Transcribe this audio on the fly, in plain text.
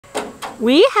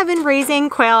We have been raising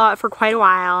quail for quite a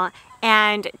while,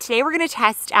 and today we're going to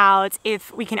test out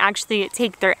if we can actually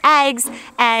take their eggs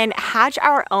and hatch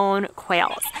our own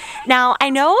quails. Now, I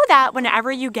know that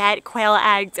whenever you get quail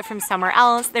eggs from somewhere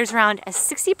else, there's around a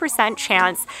 60%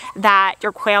 chance that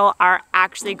your quail are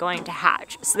actually going to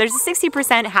hatch. So there's a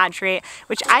 60% hatch rate,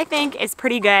 which I think is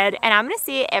pretty good, and I'm going to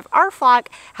see if our flock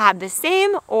have the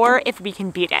same or if we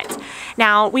can beat it.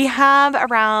 Now, we have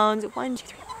around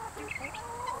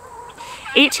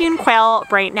 18 quail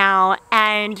right now,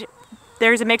 and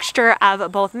there's a mixture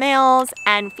of both males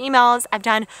and females. I've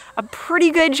done a pretty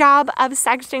good job of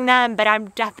sexting them, but I'm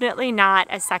definitely not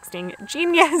a sexting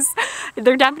genius.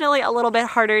 They're definitely a little bit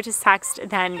harder to sext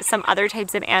than some other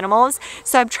types of animals.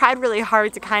 So I've tried really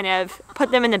hard to kind of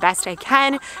put them in the best I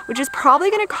can, which is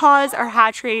probably gonna cause our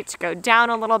hatch rate to go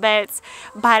down a little bit.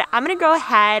 But I'm gonna go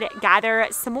ahead, gather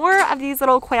some more of these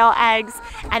little quail eggs,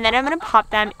 and then I'm gonna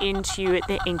pop them into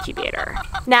the incubator.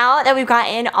 Now that we've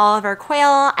gotten all of our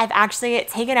quail, I've actually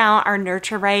taken out our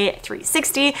Nurture Right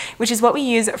 360, which is what we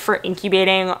use for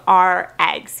incubating our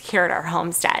eggs here at our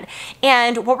homestead.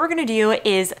 And what we're gonna do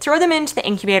is throw them into the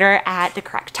incubator at the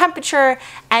correct temperature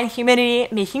and humidity,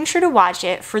 making sure to watch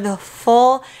it for the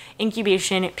full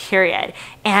incubation period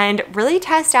and really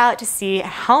test out to see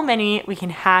how many we can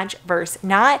hatch versus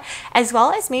not, as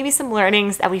well as maybe some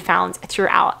learnings that we found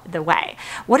throughout the way.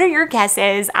 What are your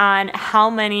guesses on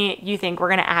how many you think we're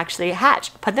gonna actually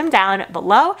hatch? Put them down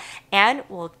below and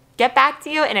we'll get back to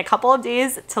you in a couple of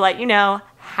days to let you know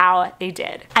how they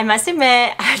did. I must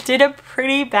admit, I did a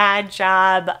pretty bad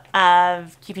job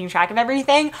of keeping track of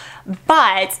everything,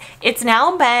 but it's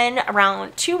now been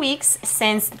around 2 weeks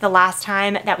since the last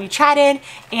time that we chatted,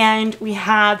 and we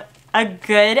have a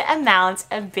good amount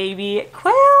of baby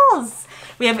quails.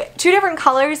 We have 2 different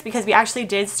colors because we actually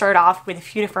did start off with a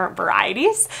few different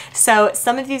varieties. So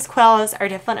some of these quails are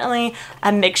definitely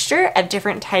a mixture of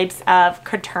different types of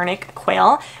Quaternic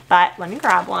quail, but let me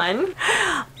grab one.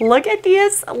 Look at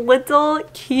this little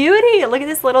cutie. Look at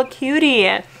this little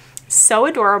cutie. So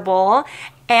adorable.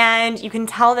 And you can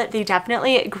tell that they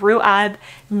definitely grew up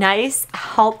nice,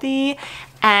 healthy,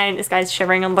 and this guy's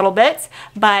shivering a little bit,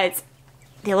 but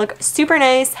they look super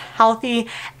nice, healthy,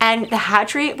 and the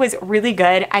hatch rate was really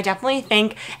good. I definitely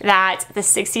think that the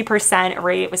 60%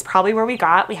 rate was probably where we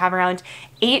got. We have around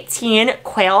 18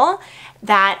 quail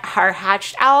that are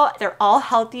hatched out. They're all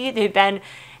healthy. They've been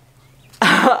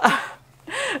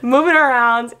moving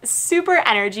around, super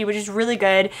energy, which is really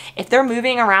good. If they're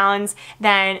moving around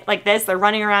then like this, they're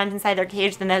running around inside their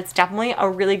cage, then that's definitely a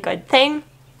really good thing.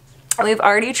 We've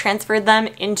already transferred them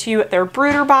into their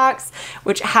brooder box,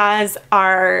 which has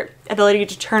our ability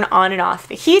to turn on and off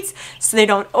the heat so they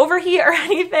don't overheat or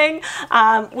anything,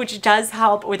 which does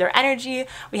help with their energy.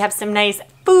 We have some nice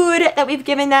food that we've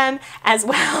given them, as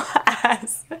well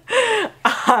as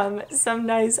some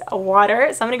nice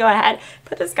water. So I'm gonna go ahead,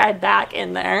 put this guy back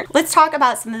in there. Let's talk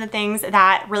about some of the things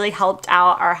that really helped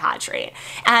out our hatch rate.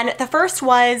 And the first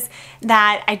was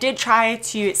that I did try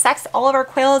to sex all of our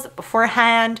quails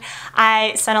beforehand.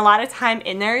 I spent a lot of time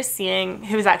in there seeing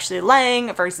who was actually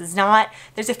laying versus not.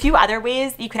 There's a few other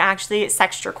ways that you can actually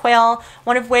sex your quail,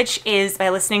 one of which is by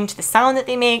listening to the sound that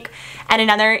they make, and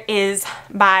another is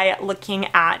by looking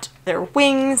at their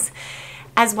wings,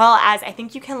 as well as I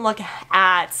think you can look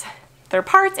at their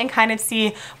parts and kind of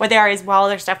see what they are as well.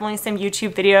 There's definitely some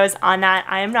YouTube videos on that.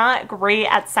 I am not great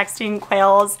at sexting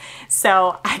quails,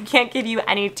 so I can't give you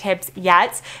any tips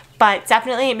yet, but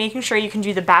definitely making sure you can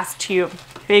do the best to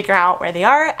figure out where they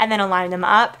are and then align them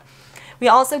up. We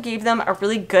also gave them a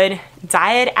really good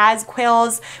diet as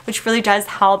quails, which really does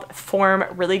help form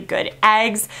really good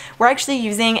eggs. We're actually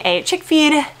using a chick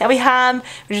feed that we have,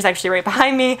 which is actually right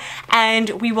behind me, and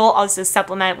we will also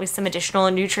supplement with some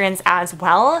additional nutrients as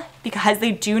well, because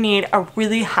they do need a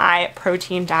really high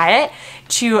protein diet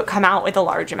to come out with a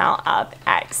large amount of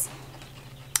eggs.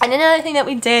 And another thing that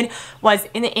we did was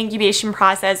in the incubation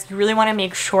process, you really want to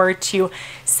make sure to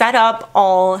set up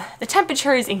all the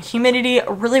temperatures and humidity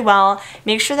really well.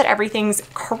 Make sure that everything's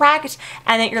correct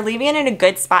and that you're leaving it in a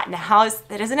good spot in the house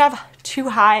that doesn't have too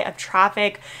high of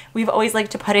traffic. We've always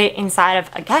liked to put it inside of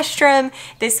a guest room.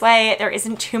 This way there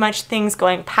isn't too much things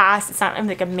going past. It's not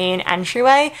like a main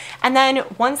entryway. And then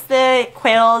once the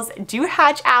quails do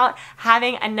hatch out,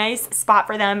 having a nice spot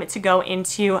for them to go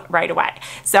into right away.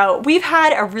 So we've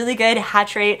had a really good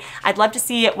hatch rate. I'd love to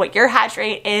see what your hatch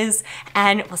rate is,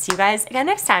 and we'll see you guys again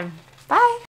next time. Bye.